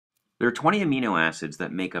There are 20 amino acids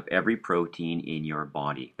that make up every protein in your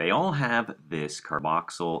body. They all have this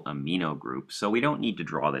carboxyl amino group, so we don't need to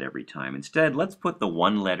draw that every time. Instead, let's put the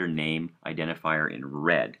one-letter name identifier in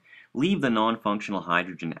red. Leave the non-functional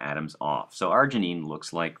hydrogen atoms off. So arginine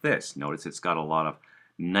looks like this. Notice it's got a lot of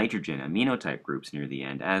nitrogen amino type groups near the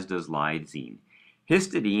end, as does lysine.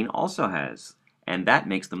 Histidine also has, and that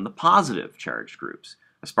makes them the positive charged groups.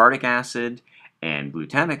 Aspartic acid and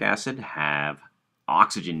glutamic acid have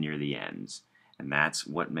oxygen near the ends, and that's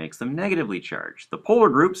what makes them negatively charged. The polar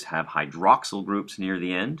groups have hydroxyl groups near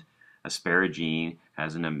the end. Asparagine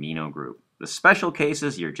has an amino group. The special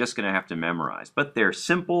cases you're just going to have to memorize, but they're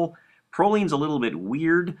simple. Proline's a little bit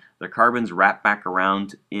weird. The carbons wrap back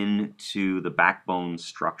around into the backbone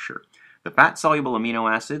structure. The fat-soluble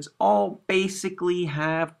amino acids all basically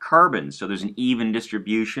have carbons, so there's an even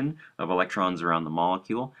distribution of electrons around the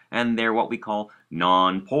molecule, and they're what we call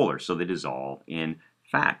non-polar, so they dissolve in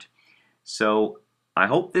fat. So I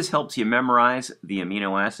hope this helps you memorize the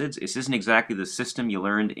amino acids. This isn't exactly the system you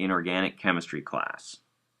learned in organic chemistry class,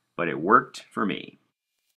 but it worked for me.